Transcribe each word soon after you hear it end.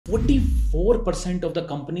94% of the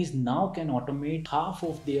companies now can automate half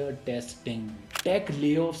of their testing. Tech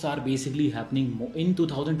layoffs are basically happening in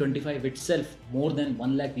 2025 itself. More than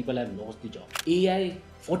 1 lakh people have lost the job. AI,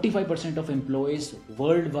 45% of employees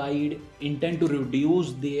worldwide intend to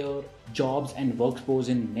reduce their jobs and workforce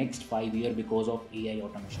in next 5 years because of AI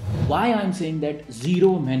automation. Why I'm saying that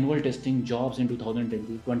zero manual testing jobs in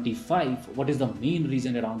 2025, what is the main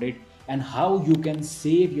reason around it, and how you can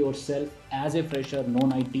save yourself as a fresher,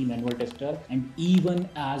 non-IT manual tester, and even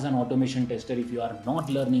as an automation tester if you are not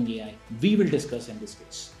learning AI, we will discuss in this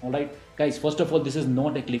case. Alright guys, first of all, this is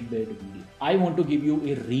not a clickbait video. I want to give you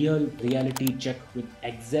a reality check with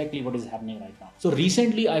exactly what is happening right now. So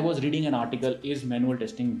recently I was reading an article, is manual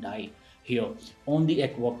testing die here on the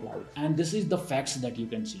Aqua Cloud, and this is the facts that you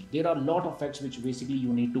can see. There are a lot of facts which basically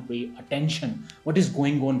you need to pay attention what is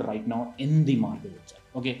going on right now in the market itself.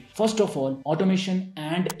 Okay, first of all, automation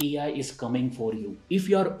and AI is coming for you. If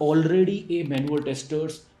you are already a manual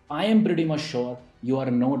testers, I am pretty much sure you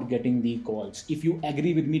are not getting the calls. If you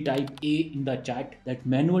agree with me, type A in the chat that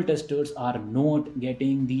manual testers are not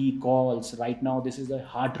getting the calls right now. This is the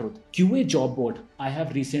hard truth. QA job board I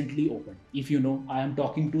have recently opened. If you know, I am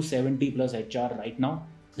talking to 70 plus HR right now.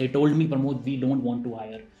 They told me, Pramod, we don't want to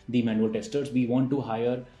hire the manual testers. We want to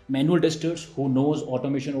hire manual testers who knows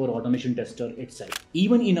automation or automation tester itself.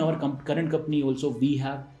 Even in our current company also, we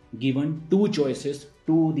have given two choices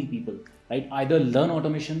to the people, right? Either learn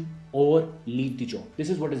automation or leave the job. This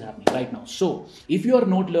is what is happening right now. So if you are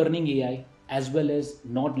not learning AI as well as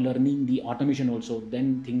not learning the automation also,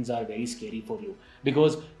 then things are very scary for you,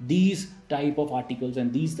 because these type of articles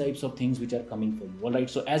and these types of things which are coming for you. All right.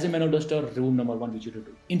 So as a manual tester, rule number one which you do,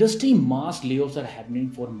 industry mass layoffs are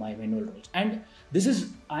happening for my manual roles. And this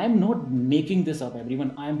is, I am not making this up,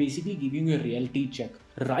 everyone. I am basically giving you a reality check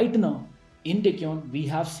right now. In Techion, we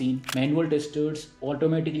have seen manual testers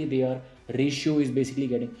automatically, their ratio is basically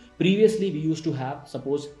getting. Previously, we used to have,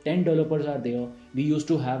 suppose 10 developers are there, we used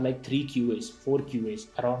to have like 3 QAs, 4 QAs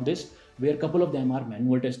around this, where a couple of them are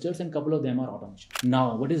manual testers and couple of them are automation.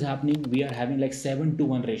 Now, what is happening? We are having like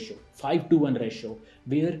 7-to-1 ratio, 5-to-1 ratio,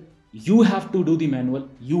 where you have to do the manual,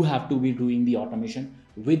 you have to be doing the automation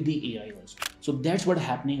with the AI also. So that's what's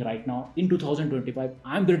happening right now in 2025.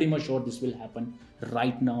 I'm pretty much sure this will happen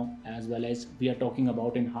right now, as well as we are talking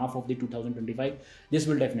about in half of the 2025. This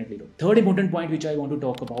will definitely do. Third important point which I want to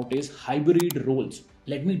talk about is hybrid roles.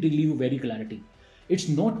 Let me tell you very clarity. It's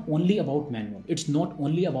not only about manual. It's not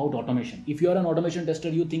only about automation. If you are an automation tester,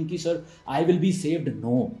 you think, sir, I will be saved.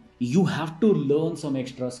 No, you have to learn some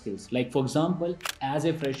extra skills. Like for example, as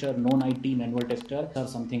a fresher, non-IT manual tester or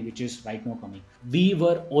something which is right now coming. We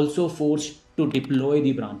were also forced to deploy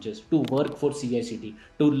the branches, to work for CI/CD,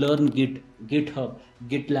 to learn Git, GitHub,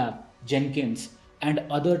 GitLab, Jenkins, and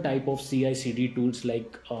other type of CI/CD tools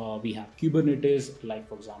like we have Kubernetes, like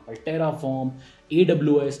for example Terraform,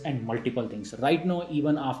 AWS, and multiple things. Right now,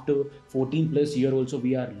 even after 14 plus year also,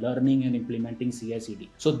 we are learning and implementing CI/CD.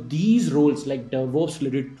 So these roles like DevOps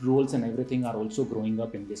related roles and everything are also growing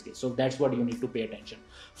up in this case. So that's what you need to pay attention.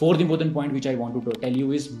 Fourth important point which I want to tell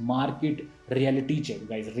you is market reality check,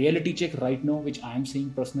 guys. Reality check right now, which I am seeing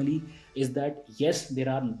personally, is that yes, there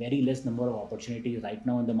are very less number of opportunities right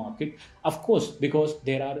now in the market. Of course, because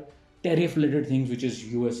there are tariff related things which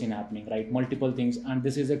is US in happening, right? Multiple things, and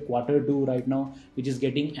this is a Q2 right now which is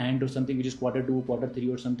getting end or something, which is Q2, Q3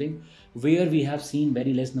 or something, where we have seen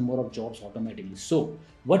very less number of jobs automatically. So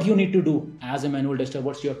what you need to do as a manual tester,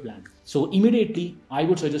 what's your plan? So immediately I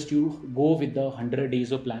would suggest you go with the 100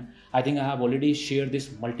 days of plan. I think I have already shared this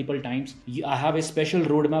multiple times. I have a special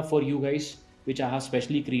roadmap for you guys which I have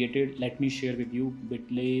specially created. Let me share with you,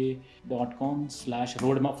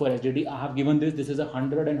 bit.ly.com/roadmap for SDD. I have given this is a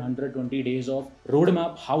 100 and 120 days of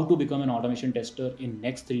roadmap how to become an automation tester in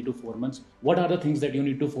next 3 to 4 months. What are the things that you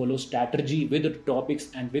need to follow, strategy with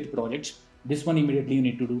topics and with projects. This one immediately you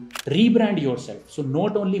need to do. Rebrand yourself. So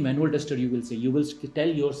not only manual tester, you will say, you will tell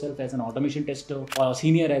yourself as an automation tester or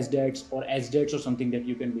senior SDETs or SDETs or something that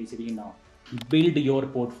you can basically now build your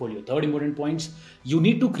portfolio. Third important points, you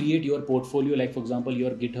need to create your portfolio, like for example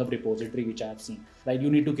your GitHub repository, which I have seen, right? You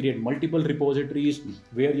need to create multiple repositories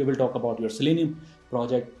where you will talk about your Selenium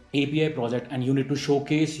project, API project, and you need to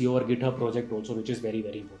showcase your GitHub project also, which is very,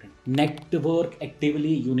 very important. Network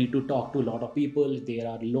actively, you need to talk to a lot of people. There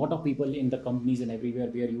are a lot of people in the companies and everywhere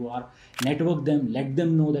where you are. Network them, let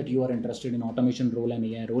them know that you are interested in automation role and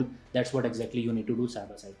AI role. That's what exactly you need to do side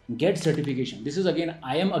by side. Get certification. This is again,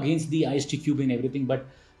 I am against the IST cube in everything, but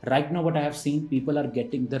right now what I have seen, people are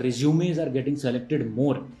getting, the resumes are getting selected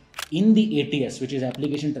more in the ATS, which is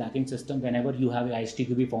application tracking system, whenever you have a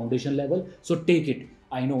ISTQB foundation level. So take it.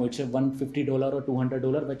 I know it's a $150 or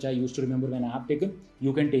 $200, which I used to remember when I have taken.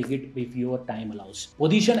 You can take it if your time allows.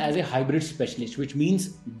 Position as a hybrid specialist, which means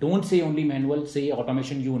don't say only manual, say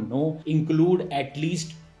automation, include at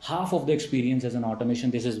least half of the experience as an automation.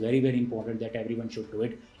 This is very, very important that everyone should do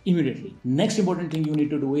it immediately. Next important thing you need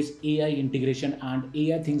to do is AI integration, and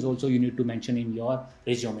AI things also you need to mention in your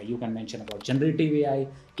resume. You can mention about generative AI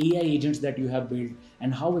agents that you have built,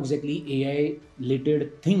 and how exactly AI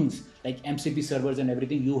related things like MCP servers and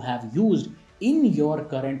everything you have used in your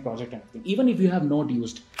current project and everything. Even if you have not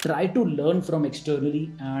used, try to learn from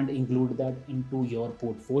externally and include that into your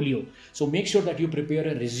portfolio. So make sure that you prepare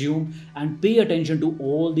a resume and pay attention to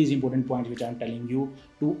all these important points which I'm telling you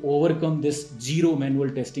to overcome this zero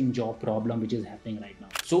manual testing job problem which is happening right now.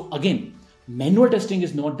 So again, manual testing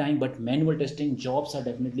is not dying, but manual testing jobs are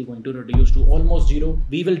definitely going to reduce to almost zero.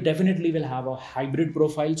 We will definitely will have a hybrid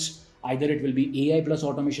profiles. Either it will be AI plus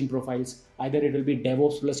automation profiles, either it will be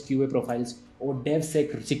DevOps plus QA profiles, or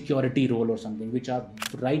DevSec security role or something, which are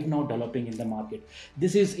right now developing in the market.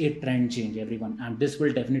 This is a trend change, everyone, and this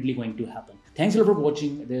will definitely going to happen. Thanks a lot for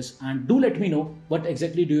watching this, and do let me know what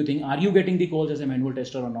exactly do you think. Are you getting the calls as a manual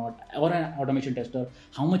tester or not, or an automation tester?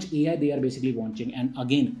 How much AI they are basically watching? And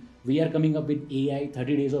again, we are coming up with AI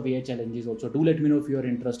 30 days of AI challenges also. Do let me know if you are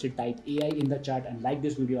interested. Type AI in the chat and like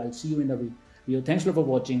this video. I'll see you in the video. Thanks a lot for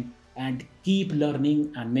watching, and keep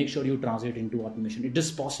learning and make sure you translate into automation. It is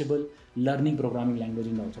possible. Learning programming language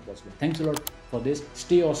is also possible. Thanks a lot for this.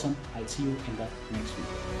 Stay awesome. I'll see you in the next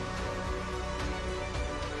video.